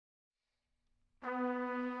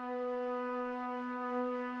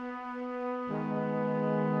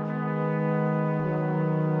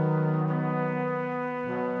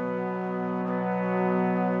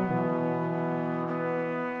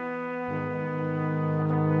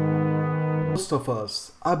Most of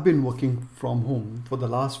us have been working from home for the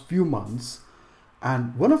last few months,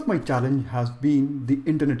 and one of my challenge has been the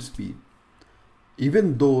internet speed.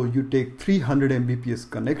 Even though you take 300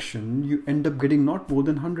 Mbps connection, you end up getting not more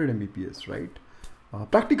than 100 Mbps, right?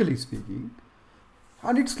 Practically speaking.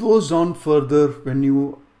 And it slows down further when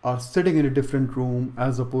you are sitting in a different room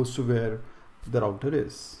as opposed to where the router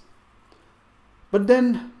is. But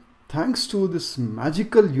then, thanks to this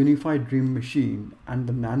magical Unifi Dream Machine and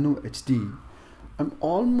the Nano HD, I'm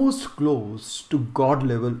almost close to God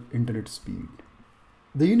level internet speed.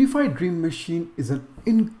 The Unifi Dream Machine is an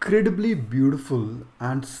incredibly beautiful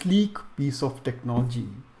and sleek piece of technology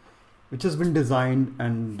which has been designed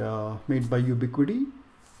and made by Ubiquity.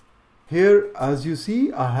 Here, as you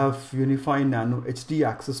see, I have Unifi Nano HD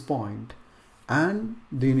access point and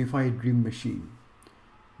the Unifi Dream Machine.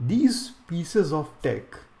 These pieces of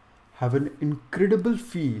tech have an incredible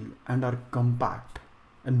feel and are compact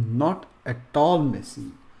and not at all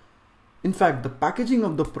messy. In fact, the packaging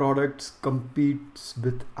of the products competes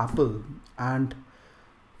with Apple, and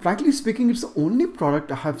frankly speaking, it's the only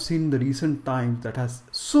product I have seen in the recent times that has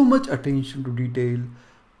so much attention to detail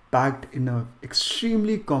packed in an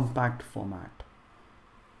extremely compact format.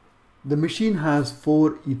 The machine has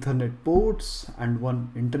 4 Ethernet ports and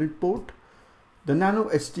 1 internet port. The Nano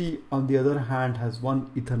HD, on the other hand, has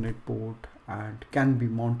 1 Ethernet port and can be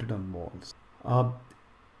mounted on walls.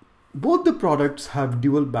 Both the products have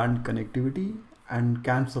dual band connectivity and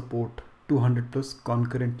can support 200 plus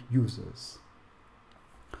concurrent users.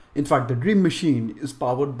 In fact, the Dream Machine is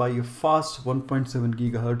powered by a fast 1.7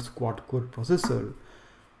 GHz quad-core processor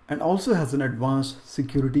and also has an advanced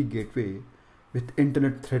security gateway with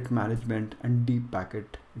internet threat management and deep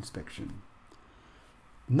packet inspection.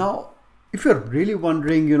 Now, if you're really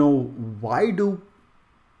wondering, why do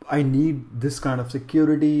I need this kind of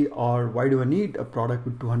security, or why do I need a product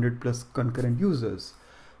with 200 plus concurrent users?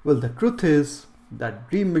 Well, the truth is that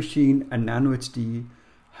Dream Machine and Nano HD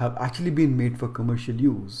have actually been made for commercial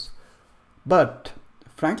use. But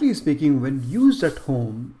frankly speaking, when used at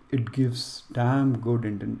home, it gives damn good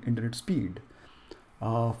internet speed.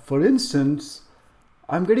 For instance,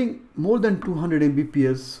 I'm getting more than 200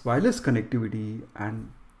 Mbps wireless connectivity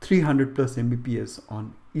and 300 plus Mbps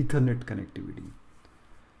on Ethernet connectivity.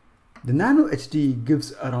 The Nano HD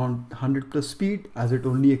gives around 100 plus speed as it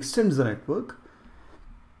only extends the network.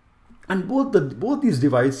 And both these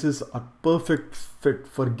devices are perfect fit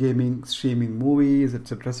for gaming, streaming movies,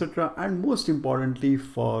 etc., and most importantly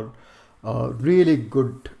for really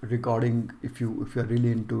good recording if you're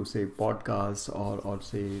really into, say, podcasts or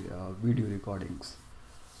say video recordings.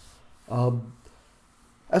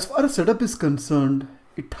 As far as setup is concerned,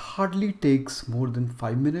 it hardly takes more than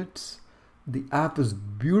 5 minutes. The app is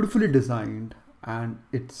beautifully designed and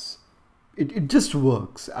it just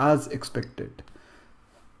works as expected.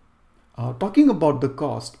 Talking about the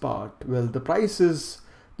cost part, well, the price is,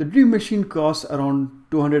 the Dream Machine costs around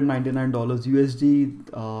 $299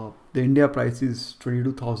 USD. The India price is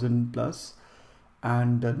 22,000 plus,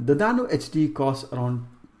 and the Nano HD costs around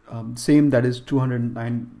same, that is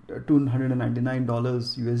 $299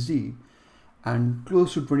 USD and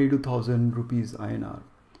close to 22,000 rupees INR.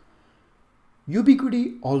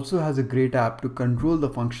 Ubiquiti also has a great app to control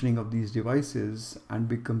the functioning of these devices and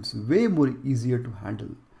becomes way more easier to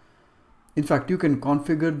handle. In fact, you can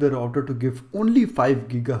configure the router to give only 5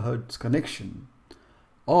 GHz connection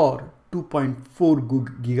or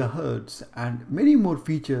 2.4 GHz and many more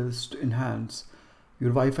features to enhance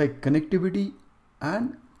your Wi-Fi connectivity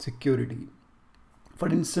and security. For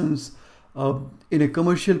instance, in a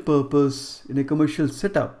commercial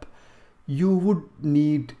setup, you would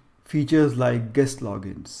need features like guest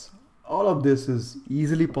logins. All of this is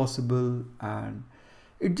easily possible and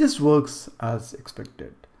it just works as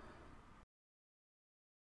expected.